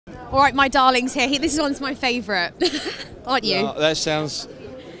All right, my darling's here. This one's my favourite, aren't you? No, that sounds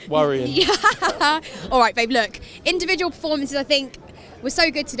worrying. Yeah. All right, babe, look. Individual performances, I think, were so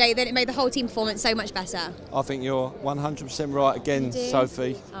good today that it made the whole team performance so much better. I think you're 100% right again,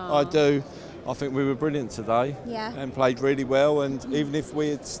 Sophie. I do. I think we were brilliant today and played really well, and even if we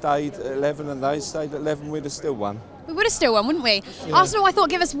had stayed at 11 and they stayed at 11, we'd have still won. We would have still won, wouldn't we? Yeah. Arsenal, I thought,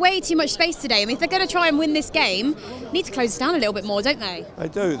 give us way too much space today. I mean, if they're going to try and win this game, they need to close us down a little bit more, don't they? They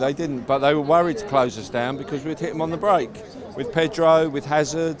do, they didn't, but they were worried to close us down because we'd hit them on the break. With Pedro, with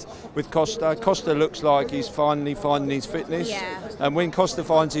Hazard, with Costa. Costa looks like he's finally finding his fitness. Yeah. And when Costa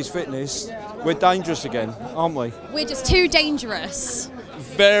finds his fitness, we're dangerous again, aren't we? We're just too dangerous.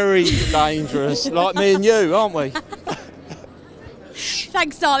 Very dangerous, like me and you, aren't we?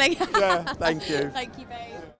 Thanks, darling. Yeah, thank you. Thank you, babe.